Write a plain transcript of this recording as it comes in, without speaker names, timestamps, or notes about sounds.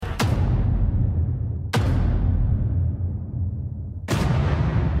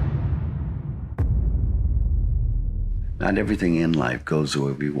Not everything in life goes the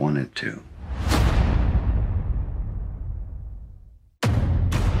way we want it to.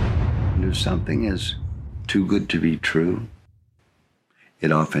 And if something is too good to be true,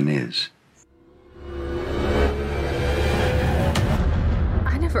 it often is.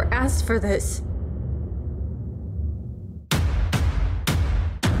 I never asked for this.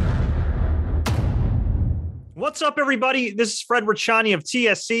 What's up, everybody? This is Fred Rachani of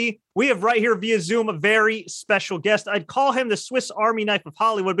TSC. We have right here via Zoom a very special guest. I'd call him the Swiss Army knife of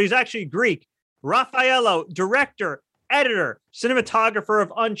Hollywood, but he's actually Greek. Raffaello, director, editor, cinematographer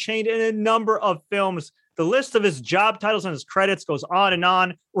of Unchained and a number of films. The list of his job titles and his credits goes on and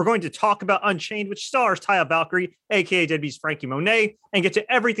on. We're going to talk about Unchained, which stars Taya Valkyrie, aka Deadbeat's Frankie Monet, and get to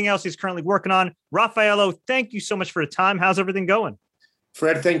everything else he's currently working on. Raffaello, thank you so much for the time. How's everything going?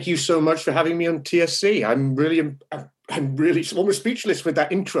 Fred, thank you so much for having me on TSC. I'm really almost speechless with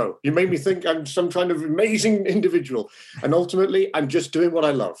that intro. You made me think I'm some kind of amazing individual. And ultimately, I'm just doing what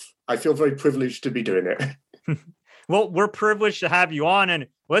I love. I feel very privileged to be doing it. Well, we're privileged to have you on, and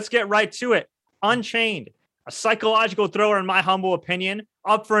let's get right to it. Unchained, a psychological thriller, in my humble opinion,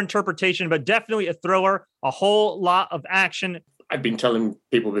 up for interpretation, but definitely a thriller, a whole lot of action. I've been telling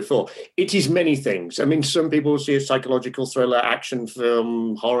people before, it is many things. I mean, some people see a psychological thriller, action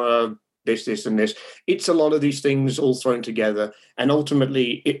film, horror, this, and this. It's a lot of these things all thrown together. And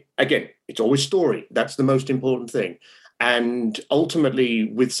ultimately, it's always story. That's the most important thing. And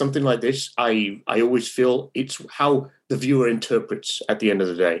ultimately, with something like this, I always feel it's how the viewer interprets at the end of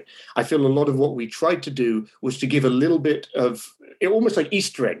the day. I feel a lot of what we tried to do was to give a little bit of almost like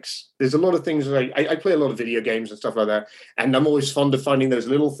Easter eggs. There's a lot of things. I play a lot of video games and stuff like that. And I'm always fond of finding those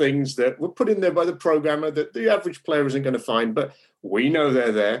little things that were put in there by the programmer that the average player isn't going to find, but we know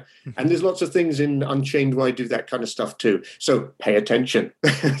they're there. And there's lots of things in Unchained where I do that kind of stuff too. So pay attention.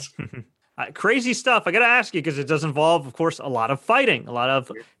 Crazy stuff. I got to ask you, because it does involve, of course, a lot of fighting, a lot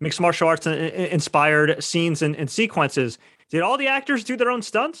of mixed martial arts inspired scenes and sequences. Did all the actors do their own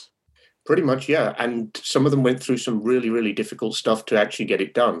stunts? Pretty much, yeah. And some of them went through some really, really difficult stuff to actually get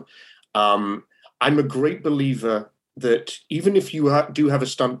it done. I'm a great believer that even if you do have a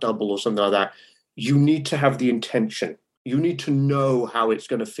stunt double or something like that, you need to have the intention. You need to know how it's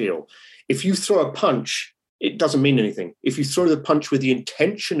going to feel. If you throw a punch, it doesn't mean anything. If you throw the punch with the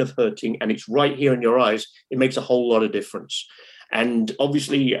intention of hurting and it's right here in your eyes, it makes a whole lot of difference. And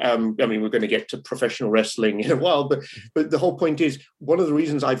obviously, we're going to get to professional wrestling in a while, but the whole point is, one of the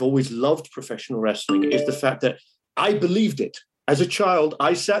reasons I've always loved professional wrestling is the fact that I believed it. As a child,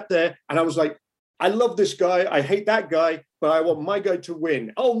 I sat there and I was like, I love this guy, I hate that guy, but I want my guy to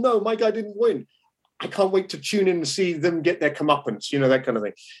win. Oh no, my guy didn't win. I can't wait to tune in and see them get their comeuppance, that kind of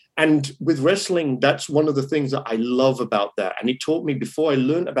thing. And with wrestling, that's one of the things that I love about that. And it taught me, before I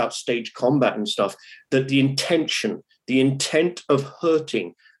learned about stage combat and stuff, that the intent of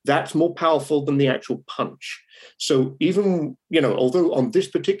hurting, that's more powerful than the actual punch. So even, although on this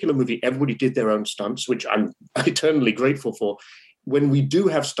particular movie, everybody did their own stunts, which I'm eternally grateful for, when we do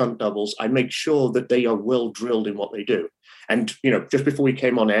have stunt doubles, I make sure that they are well drilled in what they do. And, just before we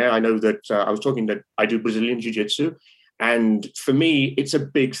came on air, I know that I was talking that I do Brazilian Jiu-Jitsu. And for me, it's a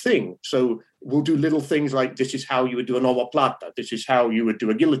big thing. So we'll do little things like, this is how you would do an omoplata. This is how you would do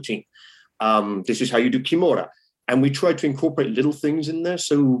a guillotine. This is how you do kimura. And we try to incorporate little things in there.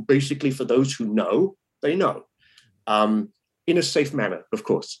 So basically, for those who know, they know. In a safe manner, of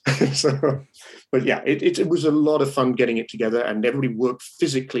course. But yeah, it was a lot of fun getting it together. And everybody worked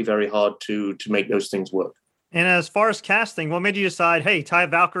physically very hard to make those things work. And as far as casting, what made you decide, hey,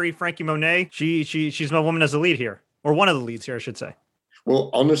 Taya Valkyrie, Frankie Monet, she's my woman as a lead here, or one of the leads here, I should say? Well,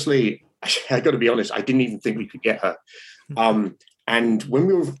 honestly, I got to be honest, I didn't even think we could get her. And when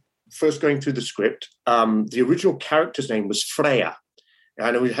we were first going through the script, the original character's name was Freya.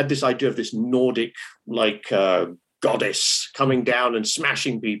 And we had this idea of this Nordic, goddess coming down and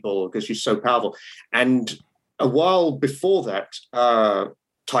smashing people because she's so powerful. And a while before that,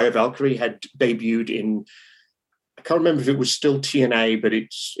 Taya Valkyrie had debuted in, I can't remember if it was still TNA, but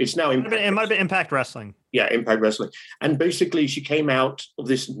it's now Impact. It might have been Impact Wrestling. Yeah, Impact Wrestling. And basically she came out of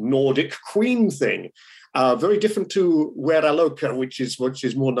this Nordic queen thing, very different to Wera Loca, which is what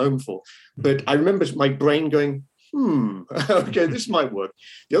she's more known for. But I remember my brain going, okay, this might work.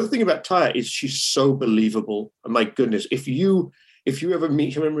 The other thing about Taya is she's so believable. And my goodness, if you ever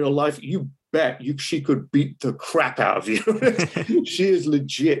meet her in real life, you bet she could beat the crap out of you. She is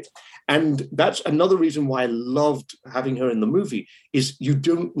legit. And that's another reason why I loved having her in the movie, is you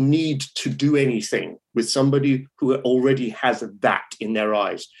don't need to do anything with somebody who already has that in their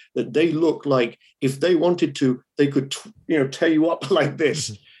eyes, that they look like if they wanted to, they could, tear you up like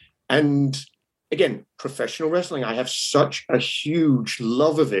this. And again, professional wrestling, I have such a huge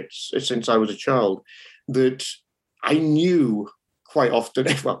love of it since I was a child that I knew quite often,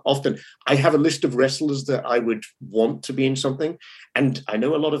 well, often I have a list of wrestlers that I would want to be in something. And I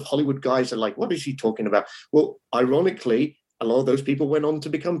know a lot of Hollywood guys are like, what is he talking about? Well, ironically, a lot of those people went on to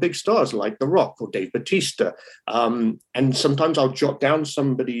become big stars like The Rock or Dave Bautista. And sometimes I'll jot down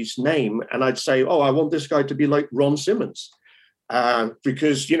somebody's name and I'd say, oh, I want this guy to be like Ron Simmons.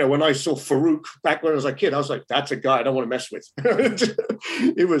 Because, when I saw Farouk back when I was a kid, I was like, that's a guy I don't want to mess with.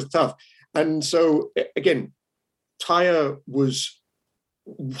 It was tough. And so, again, Taya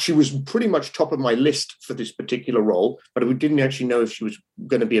she was pretty much top of my list for this particular role, but we didn't actually know if she was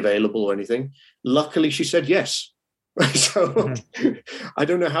going to be available or anything. Luckily, she said yes. So I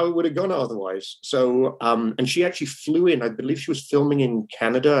don't know how it would have gone otherwise. So, and she actually flew in. I believe she was filming in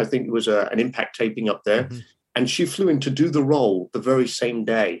Canada. I think it was an Impact taping up there. Mm-hmm. And she flew in to do the role the very same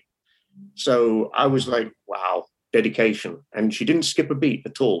day. So I was like, wow, dedication. And she didn't skip a beat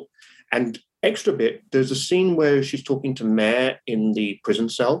at all. And extra bit, there's a scene where she's talking to Mare in the prison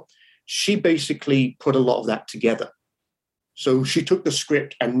cell. She basically put a lot of that together. So she took the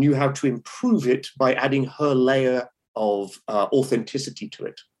script and knew how to improve it by adding her layer of authenticity to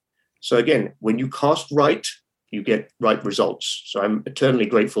it. So again, when you cast right, you get right results. So I'm eternally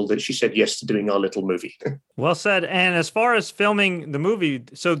grateful that she said yes to doing our little movie. Well said. And as far as filming the movie,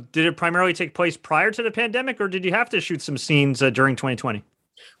 so did it primarily take place prior to the pandemic, or did you have to shoot some scenes during 2020?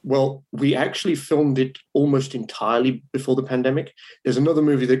 Well, we actually filmed it almost entirely before the pandemic. There's another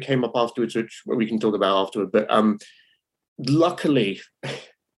movie that came up afterwards, which we can talk about afterward. But luckily,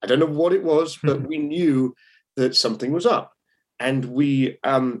 I don't know what it was, but we knew that something was up. And we...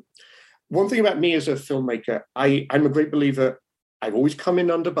 one thing about me as a filmmaker, I'm a great believer. I've always come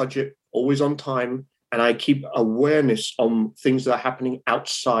in under budget, always on time, and I keep awareness on things that are happening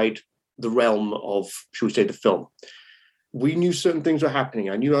outside the realm of, shall we say, the film. We knew certain things were happening.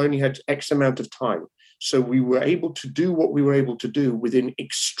 I knew I only had X amount of time. So we were able to do what we were able to do within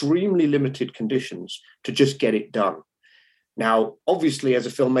extremely limited conditions to just get it done. Now, obviously, as a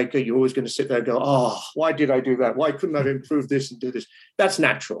filmmaker, you're always going to sit there and go, oh, why did I do that? Why couldn't I have improved this and do this? That's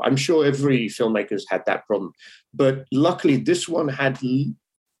natural. I'm sure every filmmaker's had that problem. But luckily, this one had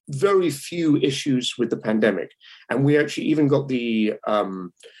very few issues with the pandemic. And we actually even got the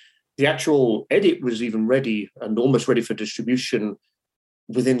actual edit was even ready and almost ready for distribution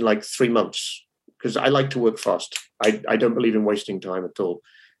within like 3 months, because I like to work fast. I don't believe in wasting time at all.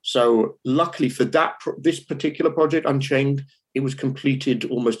 So luckily for this particular project, Unchained, it was completed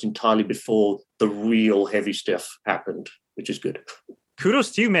almost entirely before the real heavy stuff happened, which is good. Kudos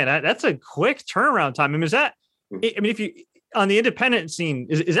to you, man. That's a quick turnaround time. I mean, if you on the independent scene,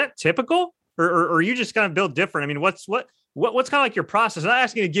 is that typical, or you just kind of build different? I mean, what's kind of like your process? I'm not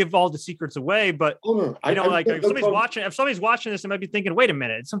asking you to give all the secrets away, but if somebody's watching this, they might be thinking, wait a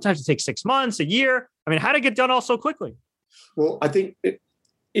minute, sometimes it takes 6 months, a year. I mean, how did it get done all so quickly? Well, I think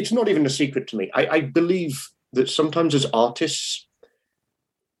it's not even a secret to me. I believe that sometimes as artists,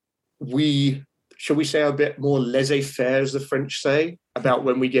 shall we say, a bit more laissez-faire, as the French say, about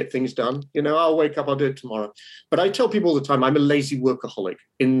when we get things done. I'll wake up, I'll do it tomorrow. But I tell people all the time, I'm a lazy workaholic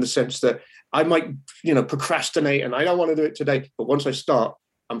in the sense that I might, procrastinate and I don't want to do it today. But once I start,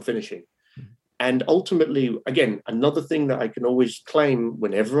 I'm finishing. And ultimately, again, another thing that I can always claim,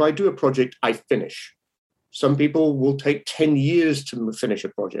 whenever I do a project, I finish. Some people will take 10 years to finish a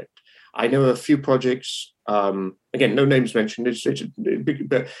project. I know a few projects, again, no names mentioned,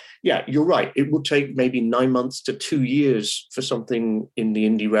 but yeah, you're right. It will take maybe 9 months to 2 years for something in the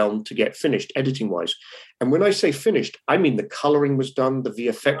indie realm to get finished, editing-wise. And when I say finished, I mean the coloring was done, the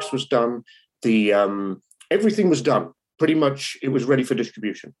VFX was done, everything was done. Pretty much it was ready for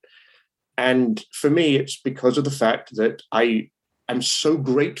distribution. And for me, it's because of the fact that I am so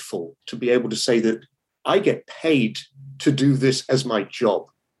grateful to be able to say that I get paid to do this as my job.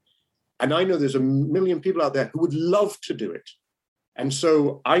 And I know there's a million people out there who would love to do it. And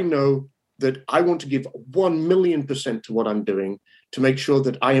so I know that I want to give 1,000,000% to what I'm doing to make sure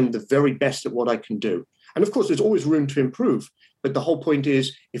that I am the very best at what I can do. And of course, there's always room to improve. But the whole point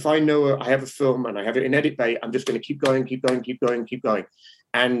is, if I know I have a film and I have it in Edit Bay, I'm just going to keep going.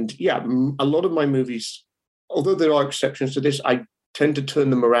 And yeah, a lot of my movies, although there are exceptions to this, I tend to turn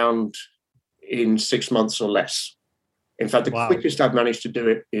them around in 6 months or less. In fact, the quickest I've managed to do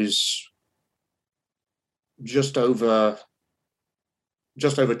it is just over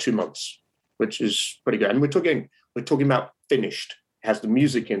 2 months, which is pretty good. And we're talking about finished. It has the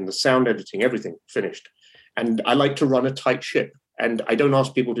music in, the sound editing, everything finished. And I like to run a tight ship. And I don't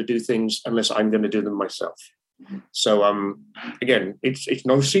ask people to do things unless I'm going to do them myself. So again, it's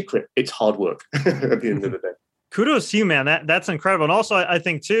no secret. It's hard work at the end of the day. Kudos to you, man. That's incredible. And also, I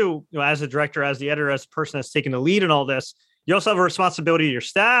think too, as a director, as the editor, as a person that's taking the lead in all this, you also have a responsibility to your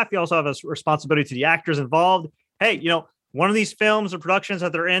staff. You also have a responsibility to the actors involved. Hey, one of these films or productions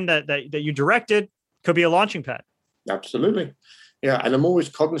that they're in that you directed could be a launching pad. Absolutely. Yeah. And I'm always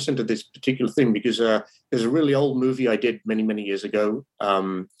cognizant of this particular thing because there's a really old movie I did many, many years ago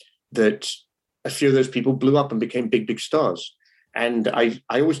that a few of those people blew up and became big, big stars. And I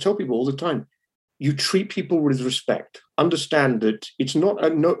always tell people all the time, you treat people with respect. Understand that it's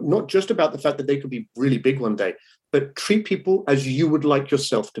not just about the fact that they could be really big one day, but treat people as you would like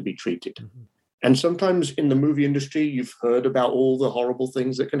yourself to be treated. Mm-hmm. And sometimes in the movie industry, you've heard about all the horrible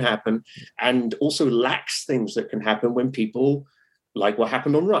things that can happen and also lax things that can happen when people, like what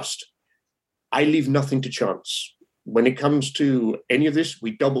happened on Rust. I leave nothing to chance. When it comes to any of this,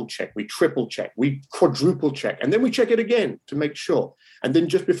 we double check, we triple check, we quadruple check, and then we check it again to make sure. And then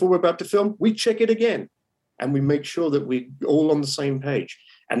just before we're about to film, we check it again. And we make sure that we're all on the same page.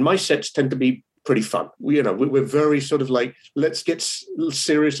 And my sets tend to be pretty fun. We're very sort of like, let's get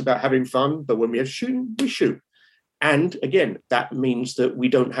serious about having fun. But when we have shooting, we shoot. And again, that means that we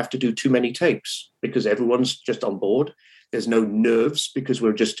don't have to do too many takes because everyone's just on board. There's no nerves because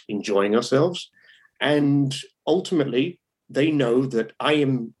we're just enjoying ourselves. And ultimately, they know that I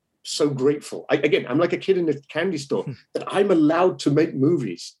am so grateful. I'm like a kid in a candy store, that I'm allowed to make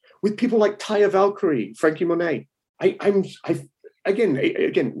movies with people like Taya Valkyrie, Frankie Monet. Again,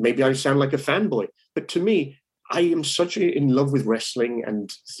 maybe I sound like a fanboy, but to me, I am such in love with wrestling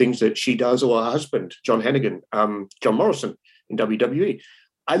and things that she does, or her husband, John Hennigan, John Morrison in WWE.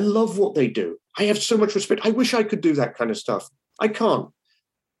 I love what they do. I have so much respect. I wish I could do that kind of stuff. I can't.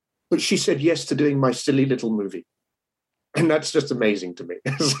 But she said yes to doing my silly little movie. And that's just amazing to me.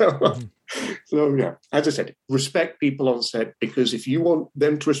 So yeah, as I said, respect people on set, because if you want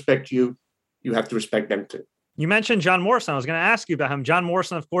them to respect you, you have to respect them too. You mentioned John Morrison. I was going to ask you about him. John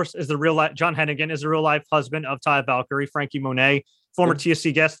Morrison, of course, is the real life. John Hennigan is the real life husband of Taya Valkyrie, Frankie Monet, former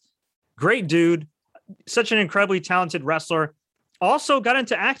TSC guest. Great dude. Such an incredibly talented wrestler. Also got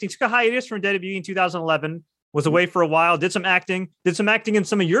into acting. Took a hiatus from WWE in 2011. Was away for a while. Did some acting in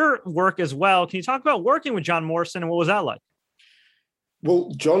some of your work as well. Can you talk about working with John Morrison and what was that like?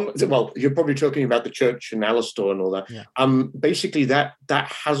 Well, you're probably talking about the church and Alastor and all that. Yeah. Basically, that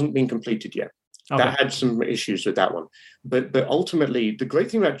hasn't been completed yet. Okay. That had some issues with that one. But ultimately, the great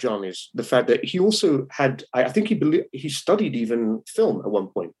thing about John is the fact that he also had, I think he studied even film at one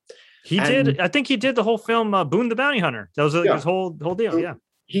point. Did. I think he did the whole film Boone the Bounty Hunter. That was his whole deal. Yeah.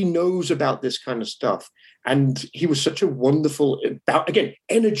 He knows about this kind of stuff. And he was such a wonderful, again,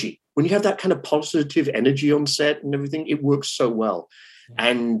 energy. When you have that kind of positive energy on set and everything, it works so well.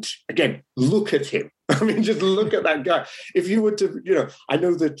 And again, look at him. I mean, just look at that guy. If you were to, I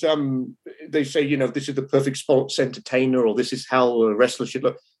know that they say, this is the perfect sports entertainer, or this is how a wrestler should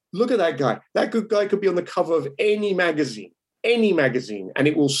look. Look at that guy. That good guy could be on the cover of any magazine, and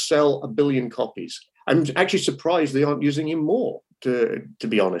it will sell 1 billion copies. I'm actually surprised they aren't using him more, to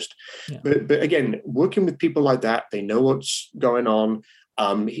be honest. Yeah. But again, working with people like that, they know what's going on.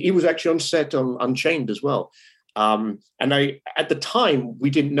 He was actually on set on Unchained as well. And at the time, we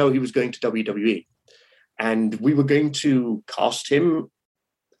didn't know he was going to WWE. And we were going to cast him.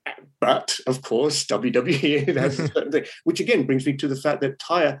 But, of course, WWE has a certain thing, which, again, brings me to the fact that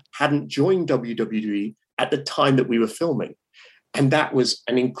Taya hadn't joined WWE at the time that we were filming. And that was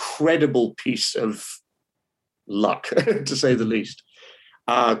an incredible piece of luck, to say the least,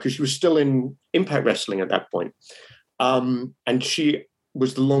 because she was still in Impact Wrestling at that point. And she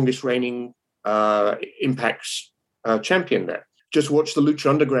was the longest reigning Impact's champion there. Just watch the Lucha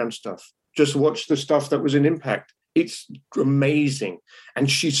Underground stuff. Just watch the stuff that was in Impact. It's amazing.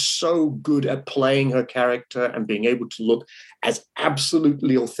 And she's so good at playing her character and being able to look as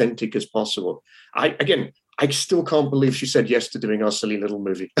absolutely authentic as possible. I still can't believe she said yes to doing our silly little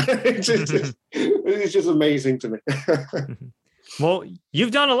movie. It's just amazing to me. Well,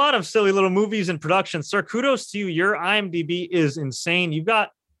 you've done a lot of silly little movies and productions, sir. Kudos to you. Your IMDb is insane. You've got,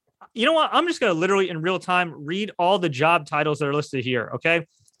 you know what? I'm just going to literally in real time read all the job titles that are listed here. Okay.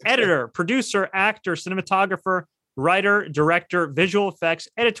 Editor, producer, actor, cinematographer, writer, director, visual effects,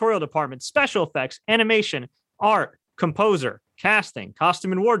 editorial department, special effects, animation, art, composer, casting,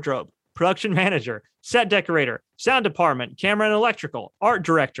 costume and wardrobe, production manager, set decorator, sound department, camera and electrical, art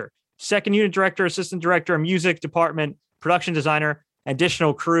director, second unit director, assistant director, music department, production designer,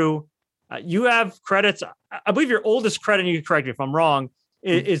 additional crew. You have credits. I believe your oldest credit, and you can correct me if I'm wrong,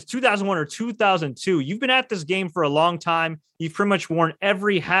 is 2001 or 2002. You've been at this game for a long time. You've pretty much worn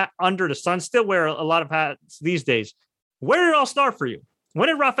every hat under the sun, still wear a lot of hats these days. Where did it all start for you? When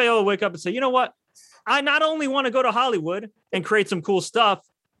did Raffaello wake up and say, you know what? I not only want to go to Hollywood and create some cool stuff,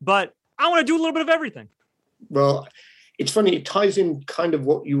 but I want to do a little bit of everything. Well, it's funny. It ties in kind of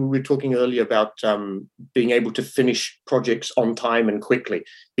what you were talking earlier about being able to finish projects on time and quickly.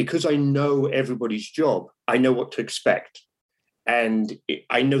 Because I know everybody's job, I know what to expect. And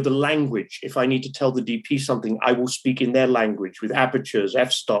I know the language. If I need to tell the DP something, I will speak in their language with apertures,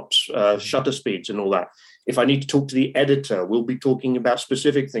 f-stops, shutter speeds and all that. If I need to talk to the editor, we'll be talking about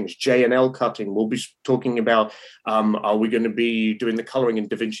specific things. J and L cutting. We'll be talking about, are we going to be doing the coloring in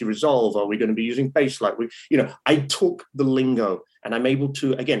DaVinci Resolve? Are we going to be using Baselight? I talk the lingo, and I'm able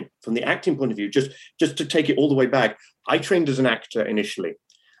to, again, from the acting point of view, just to take it all the way back, I trained as an actor initially.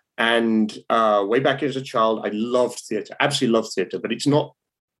 And way back as a child, I loved theatre, absolutely loved theatre, but it's not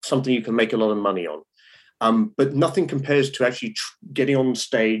something you can make a lot of money on. But nothing compares to actually getting on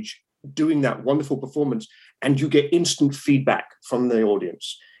stage, doing that wonderful performance, and you get instant feedback from the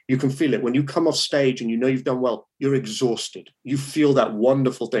audience. You can feel it. When you come off stage and you know you've done well, you're exhausted. You feel that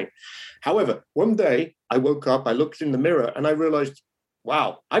wonderful thing. However, one day I woke up, I looked in the mirror, and I realized,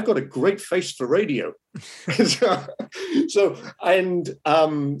 wow, I've got a great face for radio. and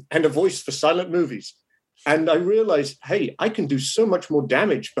a voice for silent movies. And I realized, hey, I can do so much more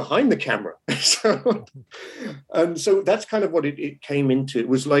damage behind the camera. So that's kind of what it came into. It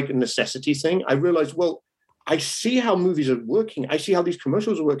was like a necessity thing. I realized, well, I see how movies are working. I see how these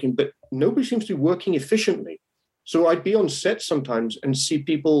commercials are working, but nobody seems to be working efficiently. So I'd be on set sometimes and see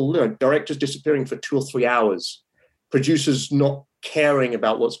people, directors disappearing for 2 or 3 hours, producers not caring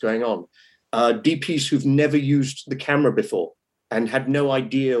about what's going on, DPs who've never used the camera before and had no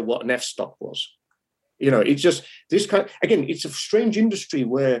idea what an f-stop was. It's just this kind of, again, it's a strange industry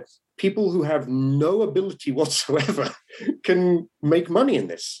where people who have no ability whatsoever can make money in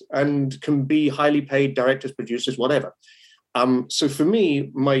this and can be highly paid directors, producers, whatever. So for me,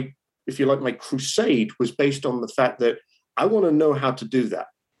 my crusade was based on the fact that I want to know how to do that.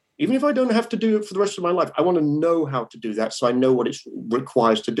 Even if I don't have to do it for the rest of my life, I want to know how to do that so I know what it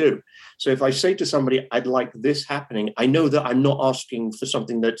requires to do. So if I say to somebody, I'd like this happening, I know that I'm not asking for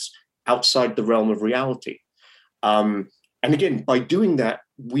something that's outside the realm of reality. And again, by doing that,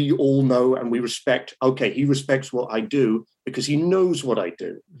 we all know and we respect, okay, he respects what I do because he knows what I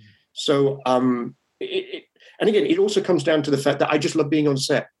do. So, and again, it also comes down to the fact that I just love being on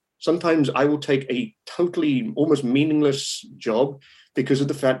set. Sometimes I will take a totally almost meaningless job because of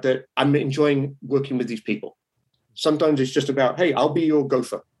the fact that I'm enjoying working with these people. Sometimes it's just about, hey, I'll be your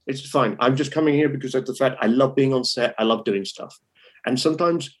gopher. It's fine. I'm just coming here because of the fact I love being on set. I love doing stuff. And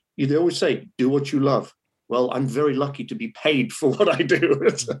sometimes they always say, do what you love. Well, I'm very lucky to be paid for what I do.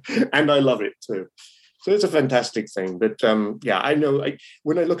 And I love it too. So it's a fantastic thing. But I know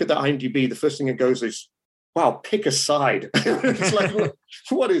when I look at the IMDb, the first thing that goes is, wow, pick a side. It's like,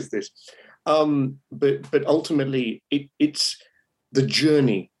 what is this? But ultimately, it's the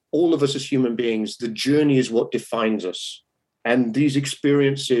journey. All of us as human beings, the journey is what defines us. And these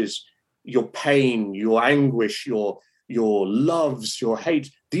experiences, your pain, your anguish, your loves, your hates,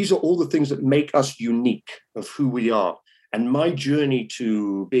 these are all the things that make us unique of who we are. And my journey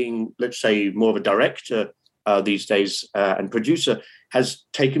to being, let's say, more of a director these days and producer has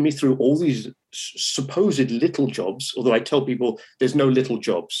taken me through all these supposed little jobs, although I tell people there's no little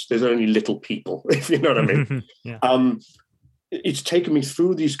jobs, there's only little people, if you know what I mean. Yeah. It's taken me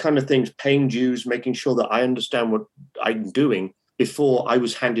through these kind of things, paying dues, making sure that I understand what I'm doing before I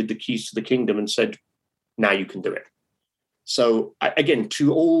was handed the keys to the kingdom and said, now you can do it. So again,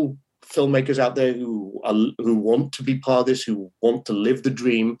 to all filmmakers out there who want to be part of this, who want to live the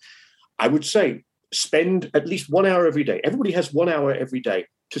dream, I would say spend at least 1 hour every day. Everybody has 1 hour every day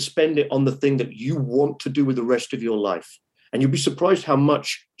to spend it on the thing that you want to do with the rest of your life. And you'll be surprised how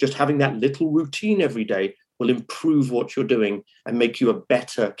much just having that little routine every day will improve what you're doing and make you a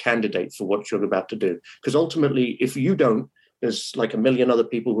better candidate for what you're about to do. Because ultimately, if you don't, there's like a million other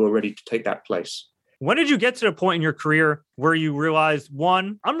people who are ready to take that place. When did you get to the point in your career where you realized,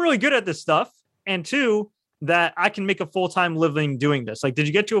 one, I'm really good at this stuff, and two, that I can make a full-time living doing this? Like, did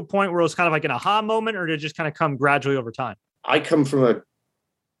you get to a point where it was kind of like an aha moment, or did it just kind of come gradually over time? I come from a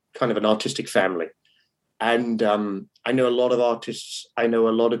kind of an artistic family. And I know a lot of artists. I know a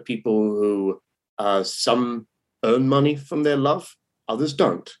lot of people who some earn money from their love, others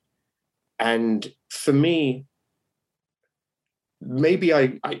don't. And for me, maybe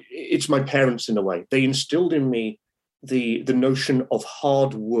it's my parents in a way. They instilled in me the notion of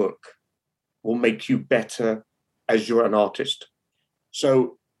hard work will make you better as you're an artist.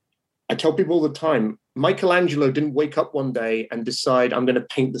 So I tell people all the time, Michelangelo didn't wake up one day and decide, I'm going to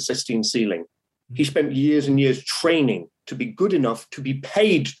paint the Sistine ceiling. He spent years and years training to be good enough to be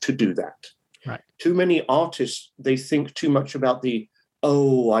paid to do that. Right. Too many artists, they think too much about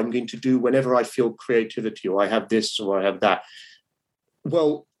I'm going to do whenever I feel creativity, or I have this or I have that.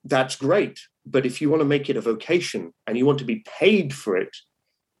 Well, that's great. But if you want to make it a vocation and you want to be paid for it,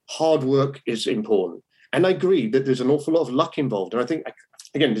 hard work is important. And I agree that there's an awful lot of luck involved. And I think,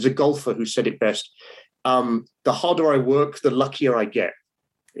 again, there's a golfer who said it best. The harder I work, the luckier I get.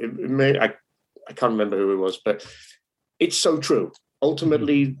 I can't remember who it was, but it's so true.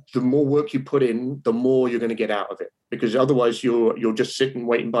 Ultimately, the more work you put in, the more you're going to get out of it. Because otherwise, you're just sitting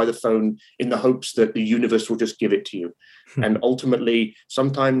waiting by the phone in the hopes that the universe will just give it to you. And ultimately,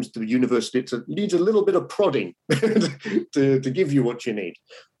 sometimes the universe needs a little bit of prodding to give you what you need.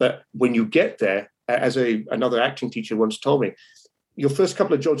 But when you get there, as another acting teacher once told me, your first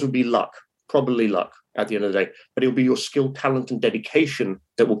couple of jobs will be luck, probably luck at the end of the day, but it'll be your skill, talent, and dedication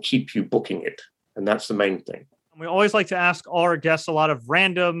that will keep you booking it. And that's the main thing. We always like to ask all our guests a lot of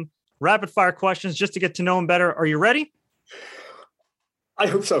random rapid fire questions just to get to know them better. Are you ready? I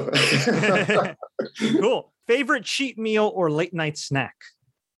hope so. Cool. Favorite cheat meal or late night snack?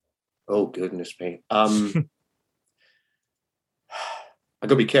 Oh, goodness me. I got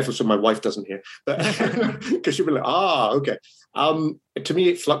to be careful so my wife doesn't hear, but because she'll be like, okay. To me,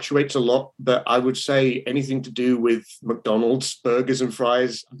 it fluctuates a lot, but I would say anything to do with McDonald's, burgers and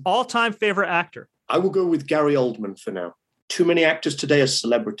fries. All-time favorite actor? I will go with Gary Oldman for now. Too many actors today are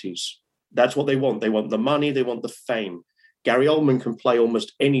celebrities. That's what they want. They want the money. They want the fame. Gary Oldman can play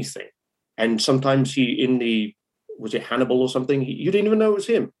almost anything. And sometimes was it Hannibal or something? You didn't even know it was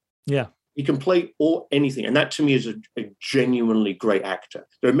him. Yeah. He can play anything. And that to me is a genuinely great actor.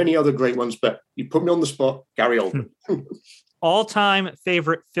 There are many other great ones, but you put me on the spot, Gary Oldman. All-time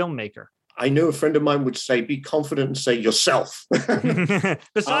favorite filmmaker? I know a friend of mine would say, be confident and say yourself.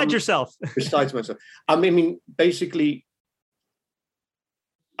 Besides yourself. Besides myself. I mean, basically,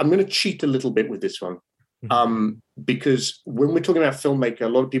 I'm going to cheat a little bit with this one. Because when we're talking about filmmaker, a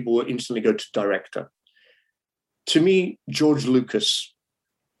lot of people will instantly go to director. To me, George Lucas,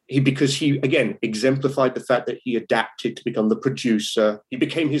 because he, again, exemplified the fact that he adapted to become the producer. He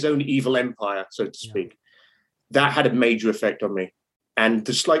became his own evil empire, so to speak. That had a major effect on me. And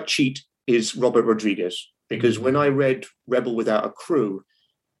the slight cheat is Robert Rodriguez, because when I read Rebel Without a Crew,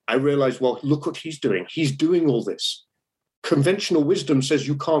 I realized, well, look what he's doing. He's doing all this. Conventional wisdom says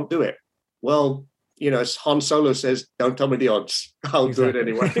you can't do it. Well, as Han Solo says, don't tell me the odds. I'll do it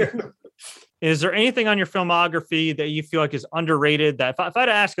anyway. Is there anything on your filmography that you feel like is underrated? That if I had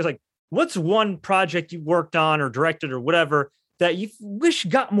to ask, is like, what's one project you worked on or directed or whatever that you wish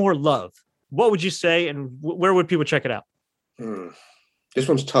got more love? What would you say, and where would people check it out? This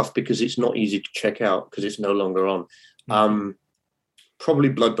one's tough because it's not easy to check out because it's no longer on. Probably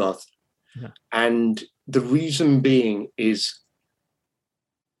Bloodbath. Yeah. And the reason being is,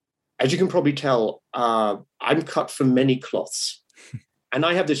 as you can probably tell, I'm cut from many cloths. And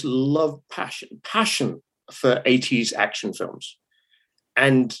I have this passion for 80s action films.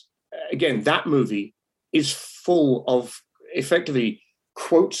 And again, that movie is full of effectively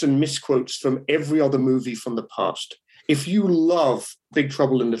quotes and misquotes from every other movie from the past. If you love Big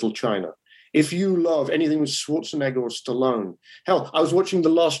Trouble in Little China, if you love anything with Schwarzenegger or Stallone, hell, I was watching The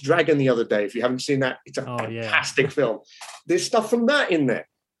Last Dragon the other day. If you haven't seen that, it's a fantastic film. There's stuff from that in there.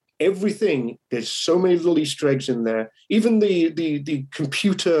 Everything, there's so many little Easter eggs in there. Even the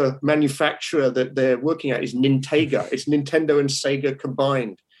computer manufacturer that they're working at is Nintega. It's Nintendo and Sega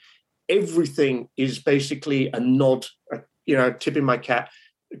combined. Everything is basically a nod, tipping my cap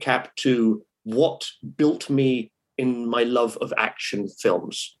to what built me in my love of action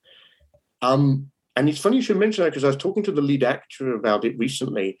films. And it's funny you should mention that because I was talking to the lead actor about it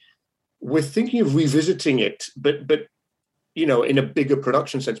recently. We're thinking of revisiting it, but in a bigger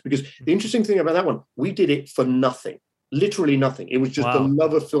production sense, because the interesting thing about that one, we did it for nothing, literally nothing. It was just the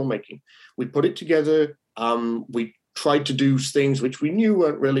love of filmmaking. We put it together. We tried to do things which we knew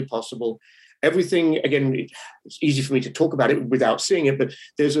weren't really possible. Everything, again, it's easy for me to talk about it without seeing it, but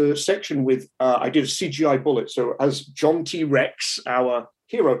there's a section with, I did a CGI bullet. So as John T. Rex, our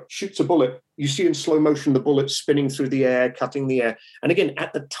hero, shoots a bullet, you see in slow motion the bullet spinning through the air, cutting the air. And again,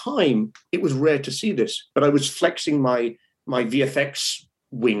 at the time, it was rare to see this, but I was flexing my VFX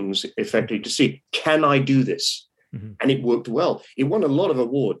wings effectively to see, can I do this? Mm-hmm. And it worked well. It won a lot of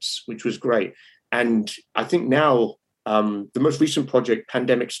awards, which was great. And I think now the most recent project,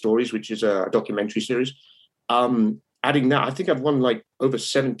 Pandemic Stories, which is a documentary series, adding that, I think I've won like over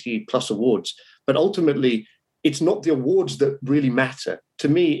 70 plus awards. But ultimately, it's not the awards that really matter. To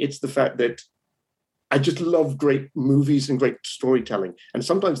me, it's the fact that I just love great movies and great storytelling. And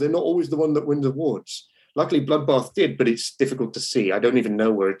sometimes they're not always the one that wins awards. Luckily, Bloodbath did, but it's difficult to see. I don't even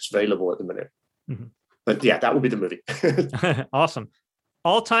know where it's available at the minute. Mm-hmm. But yeah, that would be the movie. Awesome.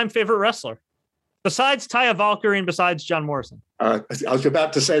 All-time favorite wrestler? Besides Taya Valkyrie and besides John Morrison? I was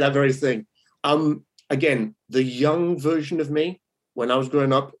about to say that very thing. Again, the young version of me, when I was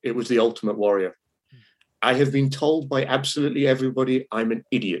growing up, it was the Ultimate Warrior. I have been told by absolutely everybody I'm an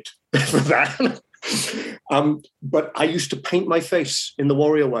idiot for that. But I used to paint my face in the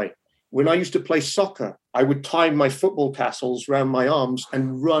Warrior way. When I used to play soccer, I would tie my football tassels around my arms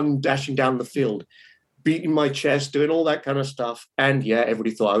and run dashing down the field, beating my chest, doing all that kind of stuff. And yeah,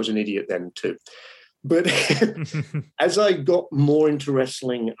 everybody thought I was an idiot then too. But as I got more into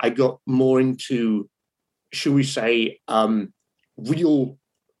wrestling, I got more into, should we say, real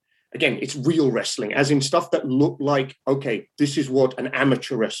wrestling, as in stuff that looked like, okay, this is what an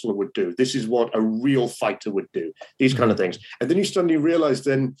amateur wrestler would do. This is what a real fighter would do, these kind of things. And then you suddenly realize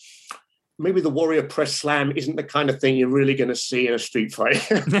then maybe the Warrior Press Slam isn't the kind of thing you're really going to see in a street fight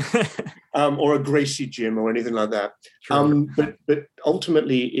or a Gracie gym or anything like that. Sure. But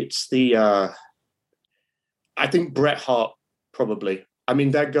ultimately it's I think Bret Hart probably. I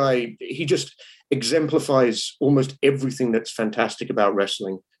mean, that guy, he just exemplifies almost everything that's fantastic about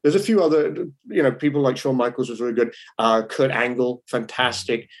wrestling. There's a few other, people like Shawn Michaels was really good. Kurt Angle,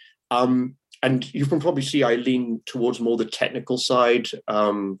 fantastic. And you can probably see I lean towards more the technical side,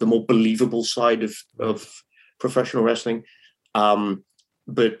 the more believable side of professional wrestling.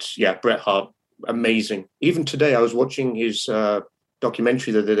 But yeah, Bret Hart, amazing. Even today, I was watching his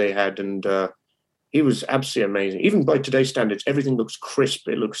documentary that they had, and he was absolutely amazing. Even by today's standards, everything looks crisp.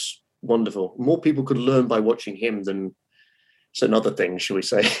 It looks wonderful. More people could learn by watching him than certain other things, shall we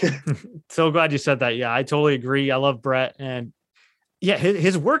say. So glad you said that. Yeah, I totally agree. I love Bret. And yeah,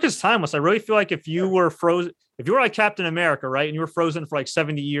 his work is timeless. I really feel like if you were frozen, if you were like Captain America, right, and you were frozen for like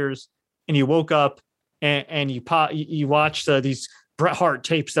 70 years and you woke up and you watched these Bret Hart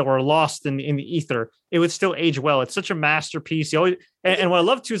tapes that were lost in the ether, it would still age well. It's such a masterpiece. He always, and what I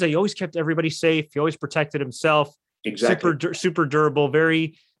love too is that he always kept everybody safe. He always protected himself. Exactly. Super durable,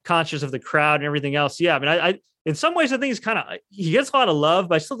 very conscious of the crowd and everything else. Yeah. I mean, I in some ways, I think he gets a lot of love,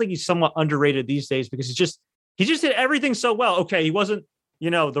 but I still think he's somewhat underrated these days because he just did everything so well. Okay. He wasn't,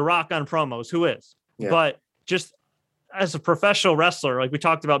 the Rock on promos, who is, but just as a professional wrestler, like we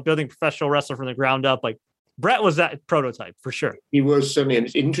talked about building professional wrestler from the ground up, like Bret was that prototype for sure. He was certainly, and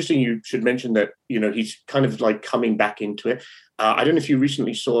it's interesting you should mention that, he's kind of like coming back into it. I don't know if you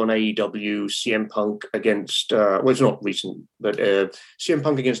recently saw on AEW CM Punk against, it's not recent, but CM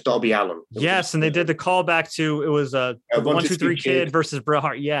Punk against Darby Allin. Yes, and they did the callback to, it was a 1, 2, 3 Kid versus Bret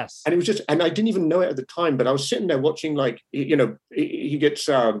Hart. Yes. And it was just, and I didn't even know it at the time, but I was sitting there watching, like, he gets,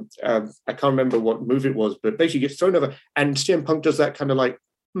 I can't remember what move it was, but basically gets thrown over, and CM Punk does that kind of like,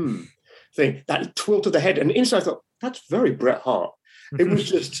 thing, that twirl to the head. And inside I thought, that's very Bret Hart. It was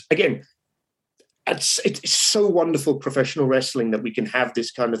just, again, it's so wonderful professional wrestling that we can have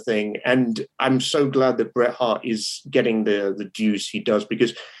this kind of thing. And I'm so glad that Bret Hart is getting the dues he does,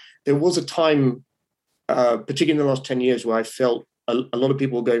 because there was a time, particularly in the last 10 years, where I felt a lot of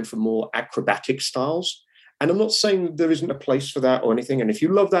people were going for more acrobatic styles. And I'm not saying there isn't a place for that or anything. And if you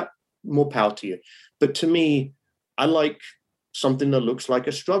love that, more power to you. But to me, I like something that looks like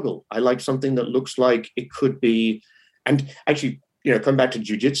a struggle. I like something that looks like it could be, and actually, come back to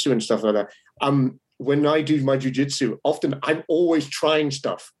jiu-jitsu and stuff like that. When I do my jiu-jitsu, often I'm always trying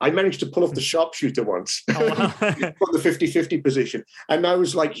stuff. I managed to pull off the sharpshooter once from the 50-50 position. And I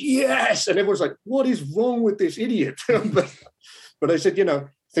was like, yes. And everyone's like, what is wrong with this idiot? but I said,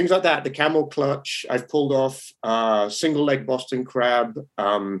 things like that, the camel clutch, I've pulled off, single leg Boston crab,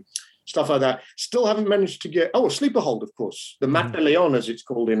 stuff like that. Still haven't managed to get, a sleeper hold, of course. The Mat de Leon, as it's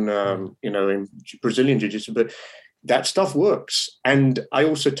called in Brazilian jiu-jitsu. But that stuff works. And I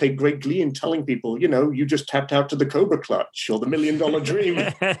also take great glee in telling people, you just tapped out to the Cobra Clutch or the $1 Million Dream.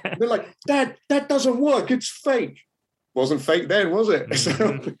 They're like, that doesn't work. It's fake. Wasn't fake then, was it?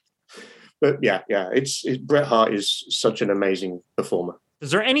 So, but yeah, Bret Hart is such an amazing performer. Is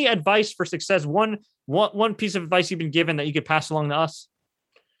there any advice for success? One piece of advice you've been given that you could pass along to us?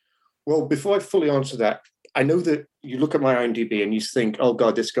 Well, before I fully answer that, I know that you look at my IMDb and you think, oh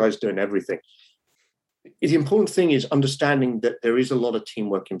God, this guy's doing everything. The important thing is understanding that there is a lot of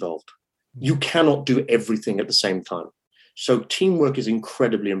teamwork involved. You cannot do everything at the same time. So teamwork is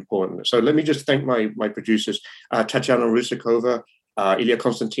incredibly important. So let me just thank my producers, Tatiana Rusakova, Ilya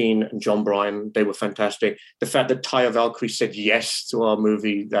Constantine and John Bryan, they were fantastic. The fact that Taya Valkyrie said yes to our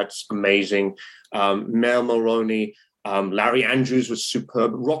movie, that's amazing. Mel Mulroney, Larry Andrews was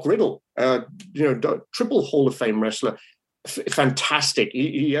superb. Rock Riddle, triple Hall of Fame wrestler, fantastic.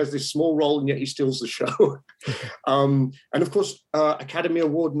 He has this small role and yet he steals the show. And of course, Academy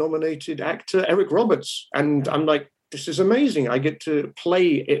Award nominated actor Eric Roberts. And I'm like, this is amazing. I get to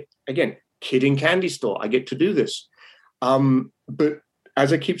play it again. Kid in Candy Store. I get to do this. But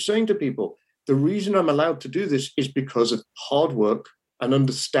as I keep saying to people, the reason I'm allowed to do this is because of hard work and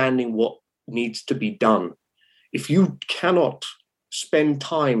understanding what needs to be done. If you cannot spend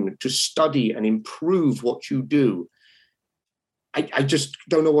time to study and improve what you do, I just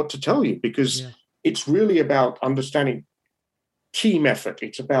don't know what to tell you, because it's really about understanding team effort.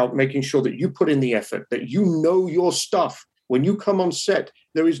 It's about making sure that you put in the effort, that you know your stuff. When you come on set,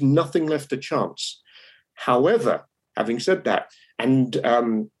 there is nothing left to chance. However, having said that, and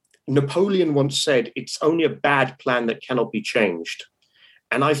Napoleon once said, it's only a bad plan that cannot be changed.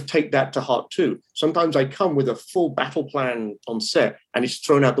 And I take that to heart too. Sometimes I come with a full battle plan on set and it's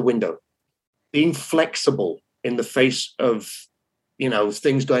thrown out the window. Being flexible in the face of,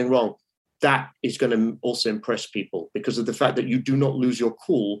 things going wrong, that is going to also impress people because of the fact that you do not lose your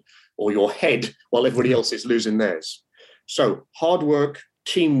cool or your head while everybody else is losing theirs. So hard work,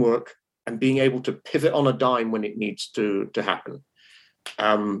 teamwork, and being able to pivot on a dime when it needs to happen.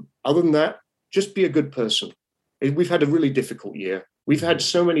 Other than that, just be a good person. We've had a really difficult year. We've had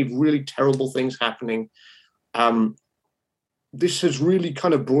so many really terrible things happening. This has really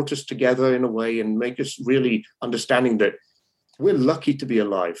kind of brought us together in a way and make us really understanding that we're lucky to be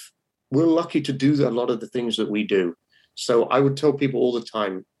alive. We're lucky to do a lot of the things that we do. So I would tell people all the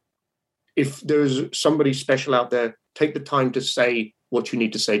time, if there's somebody special out there, take the time to say what you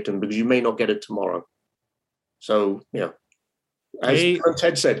need to say to them, because you may not get it tomorrow. So, as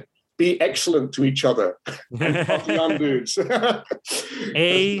Ted said, be excellent to each other and party on dudes.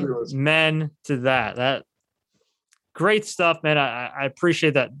 Amen to that. That great stuff, man. I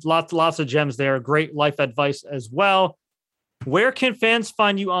appreciate that. Lots of gems there. Great life advice as well. Where can fans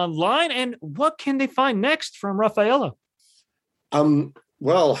find you online, and what can they find next from Raffaello?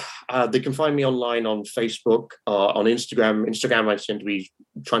 They can find me online on Facebook, on Instagram. Instagram I tend to be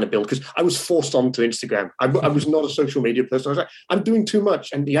trying to build because I was forced onto Instagram. I was not a social media person. I was like, I'm doing too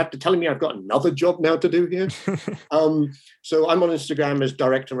much, and you have to tell me I've got another job now to do here. So I'm on Instagram as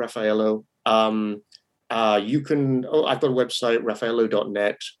Director Raffaello. I've got a website,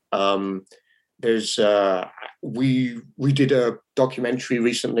 raffaello.net. We did a documentary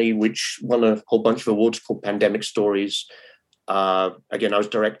recently which won a whole bunch of awards called Pandemic Stories. Again, I was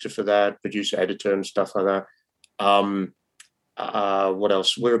director for that, producer, editor, and stuff like that. What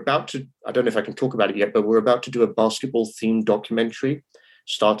else? We're about to, I don't know if I can talk about it yet, but we're about to do a basketball-themed documentary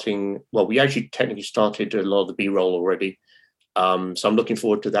we actually technically started a lot of the B-roll already. So I'm looking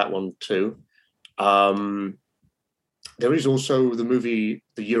forward to that one too. There is also the movie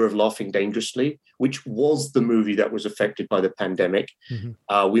The Year of Laughing Dangerously, which was the movie that was affected by the pandemic.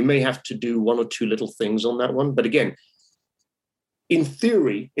 Mm-hmm. We may have to do one or two little things on that one. But again, in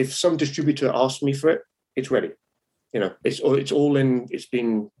theory, if some distributor asks me for it, it's ready. It's all in, it's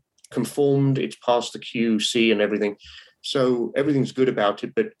been conformed, it's passed the QC and everything. So everything's good about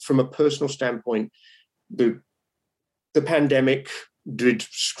it. But from a personal standpoint, the pandemic did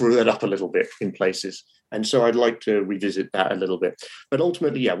screw that up a little bit in places. And so I'd like to revisit that a little bit. But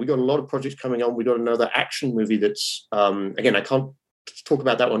ultimately, we got a lot of projects coming on. We got another action movie that's, again, I can't talk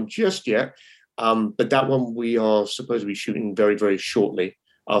about that one just yet. But that one we are supposed to be shooting very, very shortly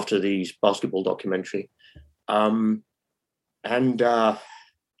after the basketball documentary. I'm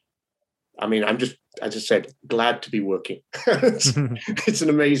just, as I said, glad to be working. It's an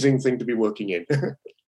amazing thing to be working in.